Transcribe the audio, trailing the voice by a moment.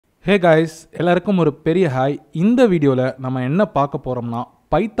Hey guys, எல்லாருக்கும் ஒரு பெரிய ஹாய். இந்த வீடியோல நம்ம என்ன பார்க்க போறோம்னா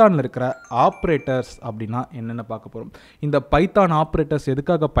பைத்தான்ல இருக்கிற ஆப்பரேட்டர்ஸ் அப்படினா என்னென்ன பார்க்க போறோம். இந்த பைத்தான் ஆப்பரேட்டர்ஸ்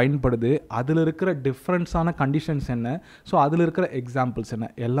எதுக்காக பயன்படுது, அதில இருக்கிற டிஃபரன்ஸான கண்டிஷன்ஸ் என்ன, சோ அதில இருக்கிற எக்ஸாம்பிள்ஸ்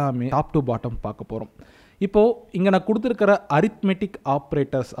என்ன எல்லாமே டாப் டு பாட்டம் பார்க்க போறோம். இப்போ இங்க நான் கொடுத்திருக்கிற arithmetic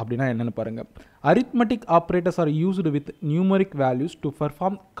operators அப்படினா என்னன்னு பாருங்க. Arithmetic operators are used with numeric values to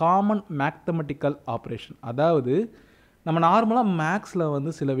perform common mathematical operation. அதாவது நம்ம நார்மலா மேக்ஸ்ல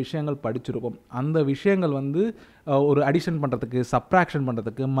வந்து சில விஷயங்கள் படிச்சிருப்போம். அந்த விஷயங்கள் வந்து ஒரு அடிஷன் பண்றதுக்கு, சப்ட்ராக்ஷன்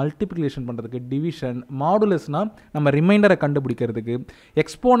பண்றதுக்கு, மல்டிப்ளிகேஷன் பண்றதுக்கு, டிவிஷன், மாடுலஸ்னா நம்ம ரிமைண்டரை கண்டுபிடிக்கிறதுக்கு,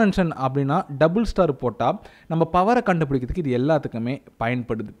 எக்ஸ்போனன்ஷன் அப்படினா டபுள் ஸ்டார் போட்டா நம்ம பவரை கண்டுபிடிக்கிறதுக்கு இது எல்லாத்துக்குமே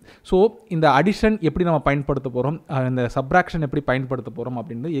பயன்படுது. ஸோ இந்த அடிஷன் எப்படி நம்ம பயன்படுத்த போறோம், இந்த சப்ட்ராக்ஷன் எப்படி பயன்படுத்த போறோம்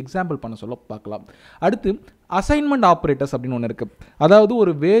அப்படின்னு எக்ஸாம்பிள் பண்ண சொல்ல பார்க்கலாம். அடுத்து அசைன்மெண்ட் ஆப்பரேட்டர்ஸ் அப்படின்னு ஒன்று இருக்கு. அதாவது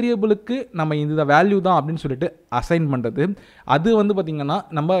ஒரு வேரியபிளுக்கு நம்ம இந்த வேல்யூ தான் அப்படின்னு சொல்லிட்டு அசைன் பண்ணுறது. அது வந்து பார்த்தீங்கன்னா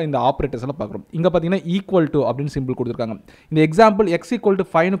நம்ம இந்த ஆப்பரேட்டர்ஸ் எல்லாம் பார்க்குறோம். இங்கே பார்த்தீங்கன்னா ஈக்குவல் டு அப்படின்னு சிம்பிள் கொடுத்துருக்காங்க. இந்த எக்ஸாம்பிள் எக்ஸ் ஈக்குவல் டு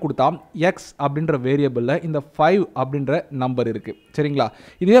 5 கொடுத்தா எக்ஸ் அப்படின்ற வேரியபிளில் இந்த 5 அப்படின்ற நம்பர் இருக்குது. சரிங்களா?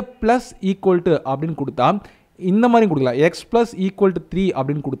 இதுவே ப்ளஸ் ஈக்குவல் டு அப்படின்னு கொடுத்தா இந்த மாதிரி கொடுக்கலாம். எக்ஸ் ப்ளஸ் ஈக்குவல் டு 3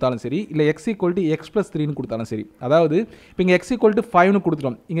 அப்படின்னு கொடுத்தாலும் சரி, இல்லை X equal to X plus 3ன்னு கொடுத்தாலும் சரி. அதாவது இப்போ இங்கே எக்ஸ் ஈக்குவல் டு 5ன்னு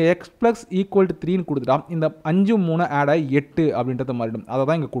கொடுத்துட்டோம், இங்கே எக்ஸ் ப்ளஸ் ஈக்குவல் டு 3ன்னு கொடுத்துட்டா இந்த 5 3 ஆட் ஆகி 8 அப்படின்றத மாறிடும். அதை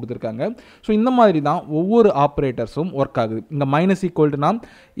தான் இங்கே கொடுத்துருக்காங்க. ஸோ இந்த மாதிரி தான் ஒவ்வொரு ஆப்ரேட்டர்ஸும் ஒர்க் ஆகுது. இங்கே minus ஈக்குவல்ட்டுனா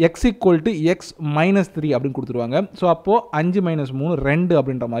X equal to X minus 3 அப்படின்னு கொடுத்துருவாங்க. ஸோ அப்போது 5 மைனஸ் 3 2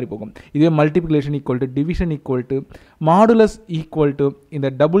 அப்படின்ற மாதிரி போகும். இதே multiplication equal to, division equal to, modulus equal to,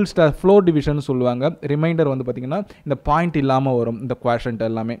 இந்த டபுள் ஸ்டார் ஃப்ளோர் டிவிஷன் சொல்லுவாங்க. ரிமைண்டர் வந்து பார்த்தீங்கன்னா இந்த பாயிண்ட் இல்லாமல் வரும், இந்த குவாஷன்ட்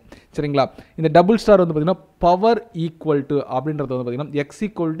எல்லாமே. சரிங்களா? இந்த டபுள் ஸ்டார் வந்து பார்த்தீங்கன்னா பவர் ஈக்குவல் டு அப்படின்றது வந்து பார்த்தீங்கன்னா X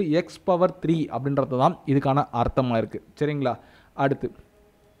equal to X power 3 அப்படின்றது தான் இதுக்கான அர்த்தமாக இருக்குது. சரிங்களா? அடுத்து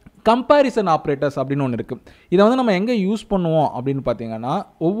கம்பேரிசன் ஆப்ரேட்டர்ஸ் அப்படின்னு ஒன்று இருக்குது. இதை வந்து நம்ம எங்கே யூஸ் பண்ணுவோம் அப்படின்னு பார்த்தீங்கன்னா,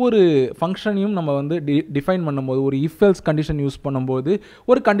 ஒவ்வொரு ஃபங்க்ஷனையும் நம்ம வந்து டிஃபைன் பண்ணும்போது, ஒரு இஃப் எல்ஸ் கண்டிஷன் யூஸ் பண்ணும்போது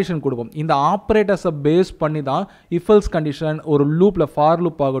ஒரு கண்டிஷன் கொடுப்போம். இந்த ஆப்ரேட்டர்ஸை பேஸ் பண்ணி தான் இஃப் எல்ஸ் கண்டிஷன், ஒரு லூப்பில் ஃபார்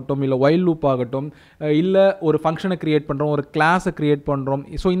லூப் ஆகட்டும், இல்லை ஒயில் லூப் ஆகட்டும், இல்லை ஒரு ஃபங்க்ஷனை க்ரியேட் பண்ணுறோம், ஒரு கிளாஸை க்ரியேட் பண்ணுறோம்.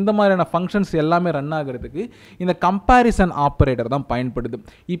 ஸோ இந்த மாதிரியான ஃபங்க்ஷன்ஸ் எல்லாமே ரன் ஆகிறதுக்கு இந்த கம்பேரிசன் ஆப்ரேட்டர் தான் பயன்படுது.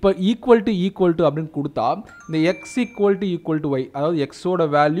 இப்போ ஈக்குவல் டு அப்படின்னு கொடுத்தா இந்த எக்ஸ் ஈக்குவல் டு ஒய், அதாவது எக்ஸோட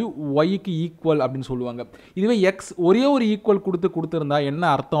வேல்யூ ஒய்க்கு ஈக்குவல் அப்படின்னு சொல்லுவாங்க. இதுவே எக்ஸ் ஒரே ஒரு ஈக்குவல் கொடுத்துருந்தா என்ன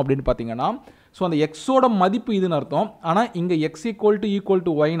அர்த்தம் அப்படின்னு பார்த்தீங்கன்னா, ஸோ அந்த எக்ஸோட மதிப்பு இதுன்னு அர்த்தம். ஆனால் இங்கே எக்ஸ் ஈக்குவல்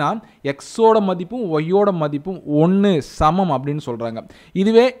டு ஒய்னா எக்ஸோட மதிப்பும் ஒய்யோட மதிப்பும் ஒன்று சமம் அப்படின்னு சொல்கிறாங்க.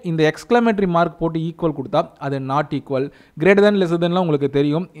 இதுவே இந்த எக்ஸ்க்ளமேட்டரி மார்க் போட்டு ஈக்குவல் கொடுத்தா அது not equal, greater than lesser தேன்லாம் உங்களுக்கு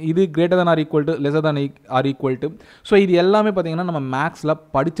தெரியும். இது greater than or equal to, lesser than or equal to. So இது எல்லாமே பார்த்தீங்கன்னா நம்ம மேக்ஸில்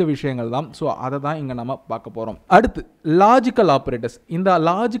படித்த விஷயங்கள் தான். ஸோ அதை தான் இங்கே நம்ம பார்க்க போகிறோம். அடுத்து லாஜிக்கல் ஆப்ரேட்டர்ஸ். இந்த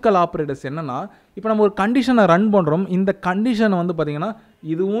லாஜிக்கல் ஆப்ரேட்டர்ஸ் என்னென்னா, இப்போ நம்ம ஒரு கண்டிஷனை ரன் பண்ணுறோம். இந்த கண்டிஷனை வந்து பார்த்தீங்கன்னா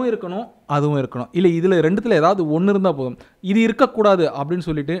இதுவும் இருக்கணும், அதுவும் இருக்கணும், இல்லை இதில் ரெண்டுத்தில் ஏதாவது ஒன்று இருந்தால் போதும், இது இருக்கக்கூடாது அப்படின்னு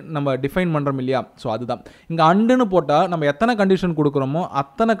சொல்லிட்டு நம்ம டிஃபைன் பண்ணுறோம் இல்லையா? ஸோ அதுதான் இங்கே அண்டுன்னு போட்டால் நம்ம எத்தனை கண்டிஷன் கொடுக்குறோமோ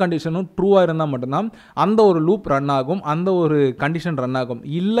அத்தனை கண்டிஷனும் ட்ரூவாக இருந்தால் மட்டும்தான் அந்த ஒரு லூப் ரன் ஆகும், அந்த ஒரு கண்டிஷன் ரன் ஆகும்.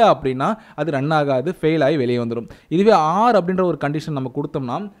 இல்லை அப்படின்னா அது ரன் ஆகாது, ஃபெயில் ஆகி வெளியே வந்துடும். இதுவே ஆர் அப்படின்ற ஒரு கண்டிஷன் நம்ம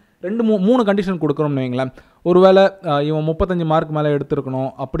கொடுத்தோம்னா 3 கண்டிஷன் கொடுக்குறோம்னு வைங்களேன். ஒருவேளை இவன் 35 மார்க் மேலே எடுத்திருக்கணும்,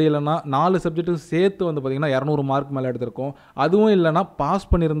 அப்படி இல்லைனா 4 சப்ஜெக்ட்டுக்கு சேர்த்து வந்து பார்த்திங்கன்னா 200 மார்க் மேலே எடுத்திருக்கோம், அதுவும் இல்லைனா பாஸ்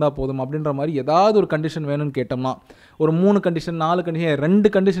பண்ணியிருந்தால் போதும் அப்படின்ற மாதிரி ஏதாவது ஒரு கண்டிஷன் வேணும்னு கேட்டோம்னா, ஒரு 3 கண்டிஷன் 4 கண்டிஷன்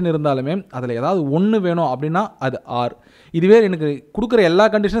 2 கண்டிஷன் இருந்தாலுமே அதில் ஏதாவது ஒன்று வேணும் அப்படின்னா அது ஆர். இதுவே எனக்கு கொடுக்குற எல்லா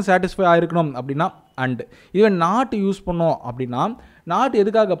கண்டிஷனும் சாட்டிஸ்ஃபை ஆகிருக்கணும் அப்படின்னா அண்ட். இதுவே நாட் யூஸ் பண்ணோம் அப்படின்னா, நாட்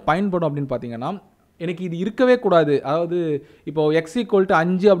எதுக்காக பயன்படும் அப்படின்னு பார்த்தீங்கன்னா, எனக்கு இது இருக்கவே கூடாது, அதாவது இப்போ எக்ஸ் ஈக்குவல் டு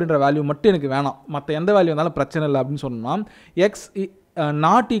 5 அப்படின்ற வேல்யூ மட்டும் எனக்கு வேணாம், மற்ற எந்த வேல்யூ வந்தாலும் பிரச்சனை இல்லை அப்படின்னு சொன்னால் எக்ஸ்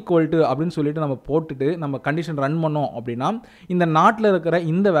நாட் ஈக்குவல் டு அப்படின்னு சொல்லிட்டு நம்ம போட்டுட்டு நம்ம கண்டிஷன் ரன் பண்ணோம் அப்படின்னா இந்த நாட்டில் இருக்கிற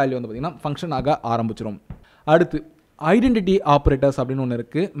இந்த வேல்யூ வந்து பார்த்திங்கன்னா ஃபங்க்ஷன் ஆக ஆரம்பிச்சிடும். அடுத்து ஐடென்டிட்டி ஆப்ரேட்டர்ஸ் அப்படின்னு ஒன்று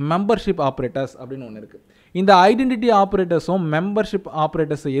இருக்குது, மெம்பர்ஷிப் ஆப்ரேட்டர்ஸ் அப்படின்னு ஒன்று இருக்குது. இந்த ஐடென்டிட்டி ஆப்ரேட்டர்ஸும் மெம்பர்ஷிப்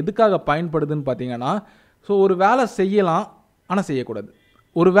ஆப்ரேட்டர்ஸும் எதுக்காக பயன்படுதுன்னு பார்த்தீங்கன்னா, ஸோ ஒரு வேலை செய்யலாம் ஆனால் செய்யக்கூடாது,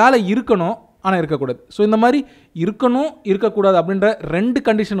 ஒரு வேலை இருக்கணும் ஆனால் இருக்கக்கூடாது. ஸோ இந்த மாதிரி இருக்கணும் இருக்கக்கூடாது அப்படின்ற 2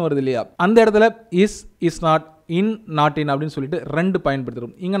 கண்டிஷன் வருது இல்லையா? அந்த இடத்துல இஸ் நாட், நாட் இன் அப்படின்னு சொல்லிட்டு 2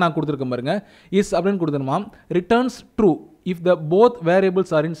 பயன்படுத்துகிறோம். இங்கே நான் கொடுத்துருக்கேன் பாருங்க, இஸ் அப்படின்னு கொடுத்துருமா returns true if the both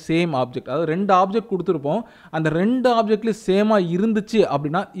variables R in same object. அதாவது 2 ஆப்ஜெக்ட் கொடுத்துருப்போம், அந்த 2 ஆப்ஜெக்ட்லேயும் சேமாக இருந்துச்சு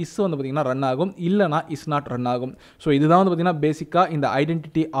அப்படின்னா இஸ் வந்து பார்த்திங்கன்னா ரன் ஆகும், இல்லைனா இஸ் நாட் ரன் ஆகும். ஸோ இதுதான் வந்து பார்த்திங்கன்னா பேசிக்காக இந்த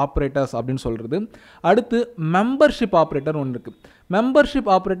ஐடென்டிட்டி ஆப்ரேட்டர்ஸ் அப்படின்னு சொல்கிறது. அடுத்து மெம்பர்ஷிப் ஆப்ரேட்டர் ஒன்று இருக்குது. Membership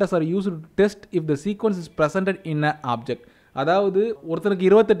operators R used to test if the sequence is presented in a object. அதாவது ஒருத்தனுக்கு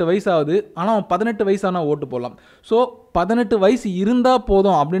 28 வயசு ஆகுது, ஆனால் அவன் 18 வயசானா ஓட்டு போடலாம். ஸோ 18 வயசு இருந்தால்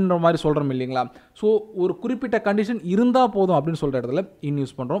போதும் அப்படின்ற மாதிரி சொல்கிறோம் இல்லைங்களா. ஸோ ஒரு குறிப்பிட்ட கண்டிஷன் இருந்தால் போதும் அப்படின்னு சொல்கிற இடத்துல இன்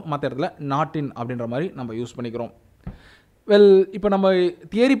யூஸ் பண்ணுறோம், மற்ற இடத்துல நாட் இன் அப்படின்ற மாதிரி நம்ம யூஸ் பண்ணிக்கிறோம். வெல், இப்போ நம்ம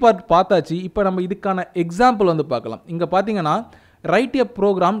தியரி பார்ட் பார்த்தாச்சு. இப்போ நம்ம இதுக்கான எக்ஸாம்பிள் வந்து பார்க்கலாம். இங்கே பார்த்தீங்கன்னா write a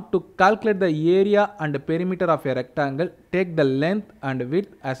program to calculate the area and perimeter of a rectangle, take the length and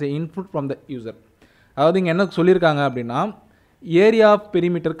width as a input from the user. அதாவது இங்கே என்ன சொல்லியிருக்காங்க அப்படின்னா, ஏரியா ஆஃப்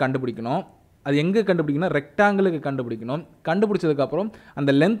பெரிமீட்டர் கண்டுபிடிக்கணும். அது எங்கே கண்டுபிடிக்கணும், ரெக்டாங்கிளுக்கு கண்டுபிடிக்கணும். கண்டுபிடிச்சதுக்கப்புறம்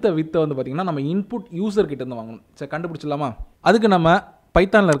அந்த லென்த்தை வித்தை வந்து பார்த்திங்கன்னா நம்ம இன்புட் யூசர் கிட்டேருந்து வாங்கணும். சரி, கண்டுபிடிச்சிடலாமா? அதுக்கு நம்ம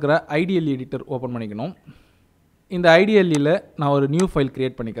பைத்தானில் இருக்கிற ஐடிஎல் எடிட்டர் ஓப்பன் பண்ணிக்கணும். இந்த ஐடிஎல்லியில் நான் ஒரு நியூ ஃபைல்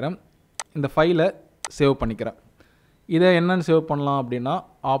க்ரியேட் பண்ணிக்கிறேன். இந்த ஃபைலை சேவ் பண்ணிக்கிறேன். இதை என்னென்னு சேவ் பண்ணலாம் அப்படின்னா,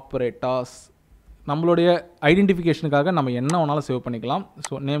 ஆப்ரேட்டர்ஸ், நம்மளுடைய ஐடென்டிஃபிகேஷனுக்காக நம்ம என்ன வேணாலும் சேவ் பண்ணிக்கலாம்.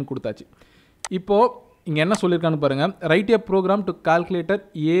 ஸோ நேம் கொடுத்தாச்சு. இப்போது இங்கே என்ன சொல்லியிருக்கான்னு பாருங்கள், right A program to calculator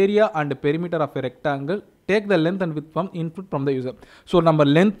area and perimeter of a rectangle, take the length and with from input from the user. So நம்ம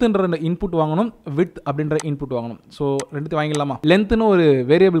லென்த்துன்ற இன்புட் வாங்கணும், வித் அப்படின்ற இன்புட் வாங்கணும். ஸோ ரெண்டுத்தையும் வாங்கிடலாமா? லென்த்துன்னு ஒரு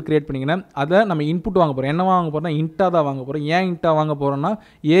வேரியபிள் கிரியேட் பண்ணிங்கன்னா அதை நம்ம இன்புட் வாங்க போகிறோம். என்ன வாங்க போகிறோம்னா இன்ட்டாக தான் வாங்க போகிறோம். ஏன் இன்ட்டாக வாங்க போகிறோம்னா,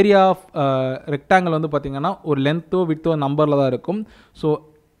 ஏரியா ஆஃப் ரெக்டாங்கிள் வந்து பார்த்திங்கன்னா ஒரு லென்த்தோ வித்தோ நம்பரில் தான் இருக்கும். So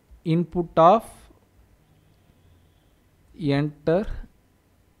input of enter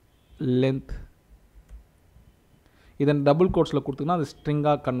length, இதன் டபுள் கோட்ஸில் கொடுத்தீங்கன்னா அது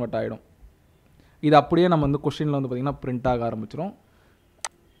ஸ்ட்ரிங்காக கன்வெர்ட் ஆகிடும். இது அப்படியே நம்ம வந்து கொஸ்டினில் வந்து பார்த்திங்கன்னா பிரிண்ட் ஆக ஆரம்பிச்சிடும்.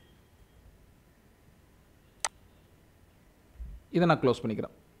 இதை நான் க்ளோஸ்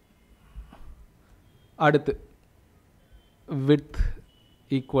பண்ணிக்கிறேன். அடுத்து width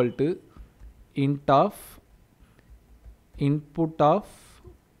equal to int of input of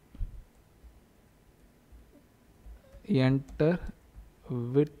enter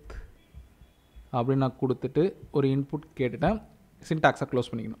width அப்படின்னு நான் கொடுத்துட்டு ஒரு இன்புட் கேட்டுட்டேன். சின்டாக்ஸை க்ளோஸ்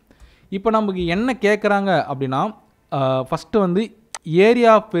பண்ணிக்கணும். இப்போ நமக்கு என்ன கேட்குறாங்க அப்படின்னா, ஃபஸ்ட்டு வந்து area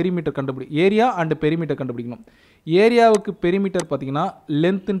of perimeter area and perimeter கண்டுபிடிக்கணும். ஏரியாவுக்கு பெரிமீட்டர் பார்த்தீங்கன்னா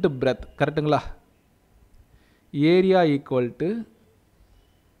லென்த் இன்ட்டு பிரெத், கரெக்டுங்களா? Area equal to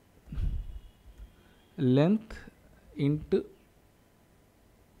length into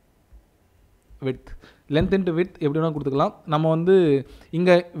with. Length into with எப்படி வேணால் கொடுத்துக்கலாம். நம்ம வந்து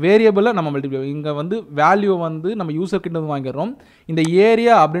இங்கே வேரியபிளில் நம்ம மல்டிப்ளை, இங்கே வந்து வேல்யூ வந்து நம்ம யூசர் கிட்ட வந்து வாங்கிடுறோம். இந்த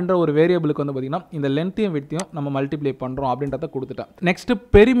ஏரியா அப்படின்ற ஒரு வேரியபிளுக்கு வந்து பார்த்திங்கன்னா இந்த லென்த்தையும் வித்தையும் நம்ம மல்டிப்ளை பண்ணுறோம் அப்படின்றத கொடுத்துட்டேன். நெக்ஸ்ட்டு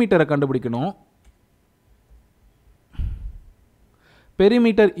பெரிமீட்டரை கண்டுபிடிக்கணும்.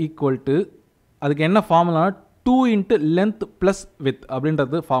 பெரிமீட்டர் ஈக்குவல் டு, அதுக்கு என்ன formula, 2 into length plus with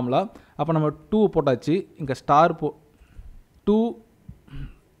அப்படின்றது ஃபார்முலா. அப்போ நம்ம 2 போட்டாச்சு. இங்கே ஸ்டார் 2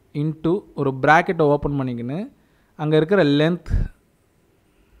 இன்ட்டு ஒரு ப்ராக்கெட்டை ஓப்பன் பண்ணிக்கின்னு அங்கே இருக்கிற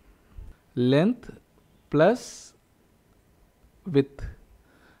லென்த் ப்ளஸ் வித்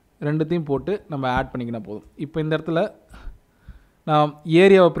ரெண்டுத்தையும் போட்டு நம்ம ஆட் பண்ணிக்கினா போதும். இப்போ இந்த இடத்துல நான்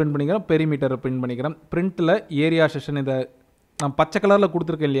ஏரியாவை பிரிண்ட் பண்ணிக்கிறேன், பெரிமீட்டரை பிரிண்ட் பண்ணிக்கிறேன். பிரிண்ட்டில் ஏரியா செஷன் இதை நான் பச்சை கலரில்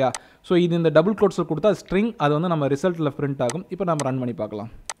கொடுத்துருக்கேன் இல்லையா. ஸோ இது இந்த டபுள் கோட்ஸில் கொடுத்தா ஸ்ட்ரிங், அது வந்து நம்ம ரிசல்ட்டில் பிரிண்ட் ஆகும். இப்போ நம்ம ரன் பண்ணி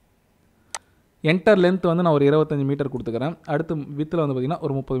பார்க்கலாம். என்டர் லென்த் வந்து நான் ஒரு 25 மீட்டர் கொடுத்துக்கிறேன். அடுத்து வித்தில் வந்து பார்த்திங்கன்னா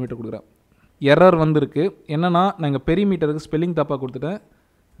ஒரு 30 மீட்டர் கொடுக்குறேன். எரர் வந்துருக்கு. என்னென்னா நான் இங்கே பெரிமீட்டருக்கு ஸ்பெல்லிங் தப்பாக கொடுத்துட்டேன்.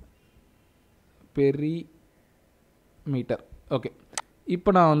 பெரிமீட்டர். ஓகே,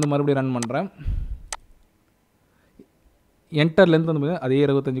 இப்போ நான் வந்து மறுபடியும் ரன் பண்ணுறேன். என்டர் லென்த் வந்து அதே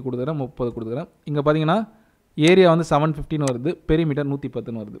 25 கொடுத்துக்கிறேன், 30 கொடுத்துக்கிறேன். இங்கே பார்த்தீங்கன்னா ஏரியா வந்து 715 வருது, பெரிமீட்டர்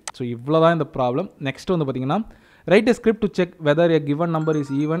 110 வருது. ஸோ இவ்வளோ தான் இந்த ப்ராப்ளம். நெக்ஸ்ட் வந்து பார்த்திங்கன்னா, write a script to check whether a given number is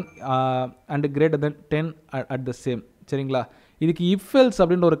even and greater than 10 at the same. சரிங்களா? இதுக்கு if else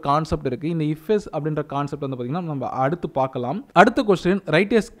அப்படின்ற ஒரு கான்செப்ட் இருக்குது. இந்த if else அப்படின்ற கான்செப்ட் வந்து பார்த்திங்கன்னா நம்ம அடுத்து பார்க்கலாம். அடுத்த question,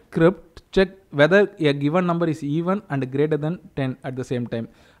 write a script to check whether a given number is even and greater than 10 at the same time.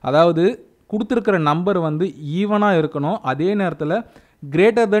 அதாவது கொடுத்துருக்கிற நம்பர் வந்து ஈவனாக இருக்கணும், அதே நேரத்தில்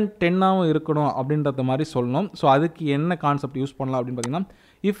கிரேட்டர் தென் 10ஆகவும் இருக்கணும் அப்படின்றது மாதிரி சொல்லணும். ஸோ அதுக்கு என்ன கான்செப்ட் யூஸ் பண்ணலாம் அப்படின்னு பார்த்தீங்கன்னா,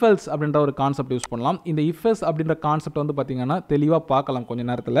 இஃப் எல்ஸ் அப்படின்ற ஒரு கான்செப்ட் யூஸ் பண்ணலாம். இந்த இஃப் எல்ஸ் அப்படின்ற கான்செப்ட் வந்து பார்த்திங்கன்னா தெளிவாக பார்க்கலாம் கொஞ்சம்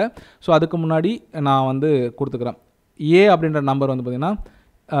நேரத்தில். ஸோ அதுக்கு முன்னாடி நான் வந்து கொடுத்துக்கிறேன். ஏ அப்படின்ற நம்பர் வந்து பார்த்திங்கன்னா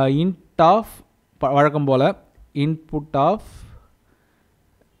இன்ட் ஆஃப் வழக்கம் போல் input of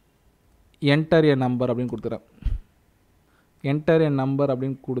enter A number அப்படின்னு கொடுத்துக்கிறேன். என்டர் ஏ நம்பர்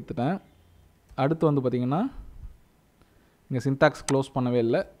அப்படின்னு கொடுத்துட்டேன். அடுத்து வந்து பார்த்திங்கன்னா இங்கே சின்டாக்ஸ் க்ளோஸ் பண்ணவே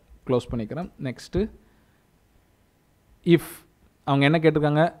இல்லை, க்ளோஸ் பண்ணிக்கிறேன். நெக்ஸ்ட்டு இஃப் அவங்க என்ன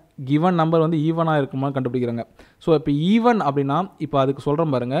கேட்டிருக்காங்க, கிவன் நம்பர் வந்து ஈவனாக இருக்குமா கண்டுபிடிக்கிறாங்க. ஸோ இப்போ ஈவன் அப்படின்னா இப்போ அதுக்கு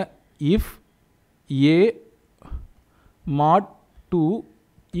சொல்கிறேன் பாருங்கள், if A mod 2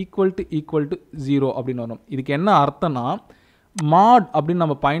 equal to 0 அப்படின்னு வரும். இதுக்கு என்ன அர்த்தம்னா, மாட் அப்படின்னு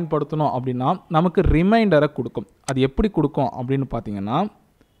நம்ம பயன்படுத்தணும் அப்படின்னா நமக்கு ரிமைண்டரை கொடுக்கும். அது எப்படி கொடுக்கும் அப்படின்னு பார்த்தீங்கன்னா,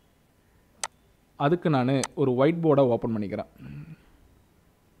 அதுக்கு நான் ஒரு ஒயிட் போர்டை ஓப்பன் பண்ணிக்கிறேன்.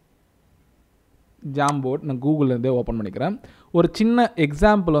 ஜாம்போர்ட் நான் கூகுள்லேருந்தே ஓப்பன் பண்ணிக்கிறேன். ஒரு சின்ன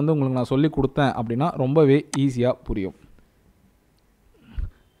எக்ஸாம்பிள் வந்து உங்களுக்கு நான் சொல்லி கொடுத்தேன் அப்படின்னா ரொம்பவே ஈஸியாக புரியும்.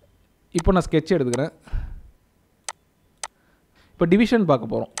 இப்போ நான் ஸ்கெட்ச் எடுத்துக்கிறேன். இப்போ டிவிஷன்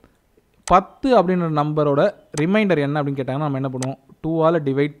பார்க்க போகிறோம். 10 அப்படின்ற நம்பரோட ரிமைண்டர் என்ன அப்படின்னு கேட்டாங்கன்னா நம்ம என்ன பண்ணுவோம், 2ஆல்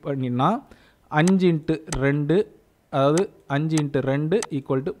டிவைட் பண்ணினா 5 × 2, அதாவது 5 × 2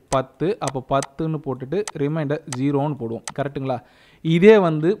 = 10. அப்போ 10ன்னு போட்டுட்டு ரிமைண்டர் 0ன்னு போடுவோம். கரெக்டுங்களா? இதே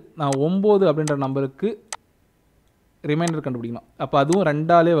வந்து நான் 9 அப்படின்ற நம்பருக்கு ரிமைண்டர் கண்டுபிடிக்கணும். அப்போ அதுவும்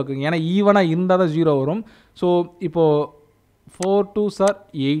 2ஆலே வைக்குங்க. ஏன்னா ஈவனாக இருந்தால் தான் 0 வரும். ஸோ இப்போது 4 2s are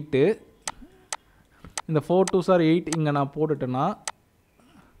 8. இந்த 4 2s are 8 இங்கே நான் போட்டுட்டேன்னா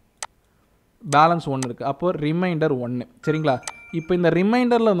பேலன்ஸ் 1 இருக்குது. அப்போது ரிமைண்டர் 1. சரிங்களா? இப்போ இந்த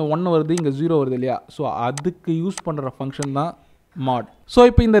ரிமைண்டரில் அந்த 1 வருது, இங்கே 0 வருது இல்லையா? ஸோ அதுக்கு யூஸ் பண்ணுற ஃபங்க்ஷன் தான் மாட். ஸோ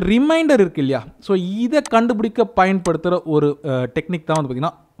இப்போ இந்த ரிமைண்டர் இருக்குது இல்லையா? ஸோ இதை கண்டுபிடிக்க பயன்படுத்துகிற ஒரு டெக்னிக் தான் வந்து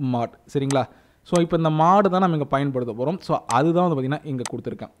பார்த்திங்கன்னா மாட். சரிங்களா? ஸோ இப்போ இந்த மாடு தான் நம்ம இங்கே பயன்படுத்த போகிறோம். ஸோ அதுதான் வந்து பார்த்திங்கன்னா இங்கே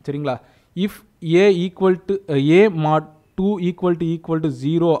கொடுத்துருக்கேன். சரிங்களா? If A equal to A Mat 2 equal to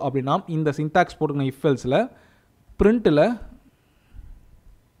 0 அப்படின்னா இந்த சின்டாக்ஸ் போட்டுக்கணும். If எல்ஸில் பிரிண்ட்டில்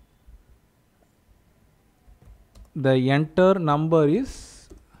the enter number is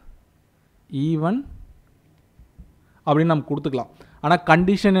even அப்படின்னு நம்ம கொடுத்துக்கலாம். ஆனால்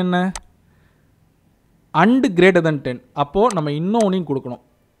கண்டிஷன் என்ன, and greater than 10. அப்போது நம்ம இன்னும் ஒன்றையும் கொடுக்கணும்,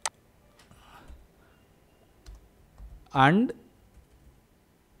 and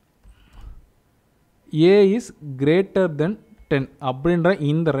a is greater than 10 அப்படின்ற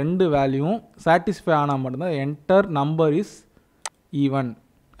இந்த ரெண்டு வேல்யூவும் சாட்டிஸ்ஃபை ஆனால் மட்டும்தான் enter number is even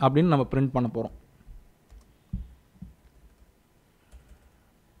அப்படின்னு நம்ம பிரிண்ட் பண்ண போகிறோம்.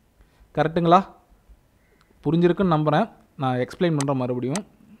 கரெக்டுங்களா? புரிஞ்சிருக்குன்னு நம்புகிறேன். நான் எக்ஸ்பிளைன் பண்ணுறேன் மறுபடியும்.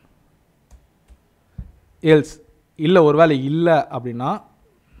 எல்ஸ் இல்லை, ஒரு வேளை இல்லை அப்படின்னா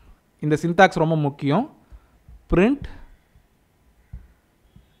இந்த சின்டாக்ஸ் ரொம்ப முக்கியம். Print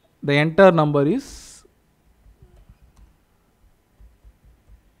the enter number is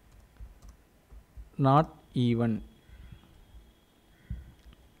not even.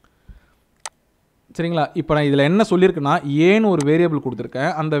 சரிங்களா? இப்போ நான் இதில் என்ன சொல்லியிருக்கேன்னா, ஏன்னு ஒரு வேரியபிள் கொடுத்துருக்கேன்.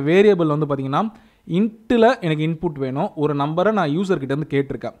 அந்த வேரியபிள் வந்து பார்த்திங்கன்னா இன்ட்டில் எனக்கு இன்புட் வேணும். ஒரு நம்பரை நான் யூசர்கிட்டேருந்து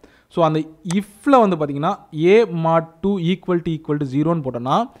கேட்டிருக்கேன். ஸோ அந்த இஃப்பில் வந்து பார்த்திங்கன்னா ஏ மாட் 2 ஈக்குவல் டு 0ன்னு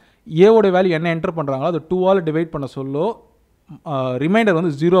போட்டோன்னா ஏவோட வேல்யூ என்ன என்டர் பண்ணுறாங்களோ அது 2ஆல் டிவைட் பண்ண சொல்லோ ரிமைண்டர்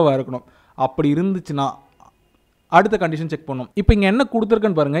வந்து 0வாக இருக்கணும். அப்படி இருந்துச்சுன்னா அடுத்த கண்டிஷன் செக் பண்ணணும். இப்போ இங்கே என்ன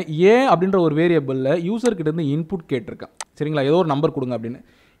கொடுத்துருக்கேன்னு பாருங்கள். ஏ அப்படின்ற ஒரு வேரியபிளில் யூசர்கிட்டேருந்து இன்புட் கேட்டிருக்கேன். சரிங்களா? ஏதோ ஒரு நம்பர் கொடுங்க அப்படின்னு.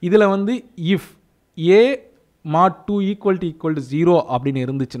 இதில் வந்து if A Mat 2 equal to 0 அப்படின்னு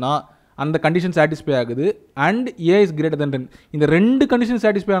இருந்துச்சுன்னா அந்த கண்டிஷன் சாட்டிஸ்ஃபை ஆகுது. And A is greater than 10. இந்த ரெண்டு கண்டிஷன்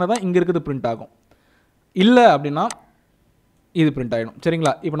சாட்டிஸ்ஃபை ஆனால் தான் இங்கே இருக்கிறது பிரிண்ட் ஆகும். இல்லை அப்படின்னா இது பிரிண்ட் ஆகிடும்.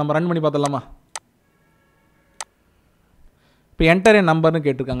 சரிங்களா? இப்போ நம்ம ரன் பண்ணி பார்த்துடலாமா? இப்போ என்டர் என் நம்பர்னு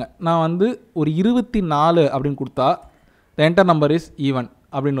கேட்டிருக்காங்க. நான் வந்து ஒரு 24 அப்படின்னு கொடுத்தா த என்டர் நம்பர் இஸ் ஈவன்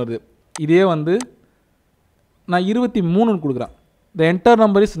அப்படின்னு வருது. இதே வந்து நான் 23ன்னு கொடுக்குறேன், த enter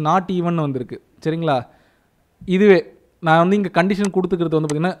number is not even வந்திருக்கு. சரிங்களா? இதுவே நான் வந்து இங்கே கண்டிஷன் கொடுத்துக்கிறது வந்து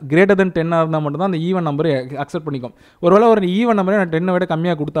பார்த்திங்கன்னா கிரேட்டர் தென் 10 இருந்தால் மட்டும்தான் அந்த ஈவன் நம்பரை அக்செப்ட் பண்ணிக்கும். ஒருவேளை ஒரு ஈவன் நம்பரே நான் 10 விட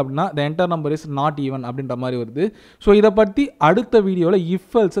கம்மியாக கொடுத்தா அப்படின்னா த enter number is not even அப்படின்ற மாதிரி வருது. ஸோ இதை பற்றி அடுத்த வீடியோவில்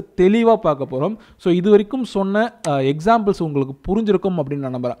இஃப் எல்ஸை தெளிவாக பார்க்க போகிறோம். ஸோ இது வரைக்கும் சொன்ன எக்ஸாம்பிள்ஸ் உங்களுக்கு புரிஞ்சிருக்கும் அப்படின்னு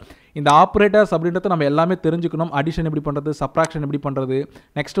நான் நம்புகிறேன். இந்த ஆப்ரேட்டர்ஸ் அப்படின்றத நம்ம எல்லாமே தெரிஞ்சுக்கணும். அடிஷன் எப்படி பண்ணுறது, சப்ராக்ஷன் எப்படி பண்ணுறது,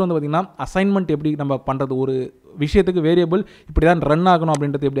 நெக்ஸ்ட் வந்து பார்த்திங்கன்னா அசைன்மெண்ட் எப்படி நம்ம பண்ணுறது, ஒரு விஷயத்துக்கு வேரியபிள் இப்படி தான் ரன் ஆகணும்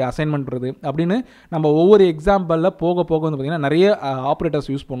அப்படின்றது எப்படி அசைன்மெண்ட் பண்ணுறது அப்படின்னு நம்ம ஒவ்வொரு எக்ஸாம்பிளில் போக போக வந்து பார்த்திங்கன்னா நிறைய ஆப்ரேட்டர்ஸ்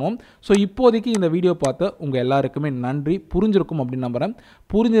யூஸ் பண்ணுவோம். ஸோ இப்போதைக்கு இந்த வீடியோ பார்த்த உங்கள் எல்லாருக்குமே நன்றி. புரிஞ்சிருக்கும் அப்படின்னு நம்புகிறேன்.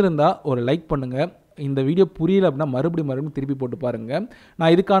 புரிஞ்சிருந்தால் ஒரு லைக் பண்ணுங்கள். இந்த வீடியோ புரியல அப்படின்னா மறுபடியும் திருப்பி போட்டு பாருங்கள்.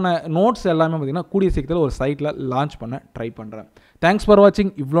 நான் இதுக்கான நோட்ஸ் எல்லாமே பார்த்திங்கன்னா கூடிய சீக்கிரத்தில் ஒரு சைட்டில் லான்ச் பண்ண ட்ரை பண்ணுறேன். தேங்க்ஸ் ஃபார்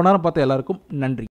வாட்சிங். இவ்வளோ நேரம் பார்த்த எல்லாருக்கும் நன்றி.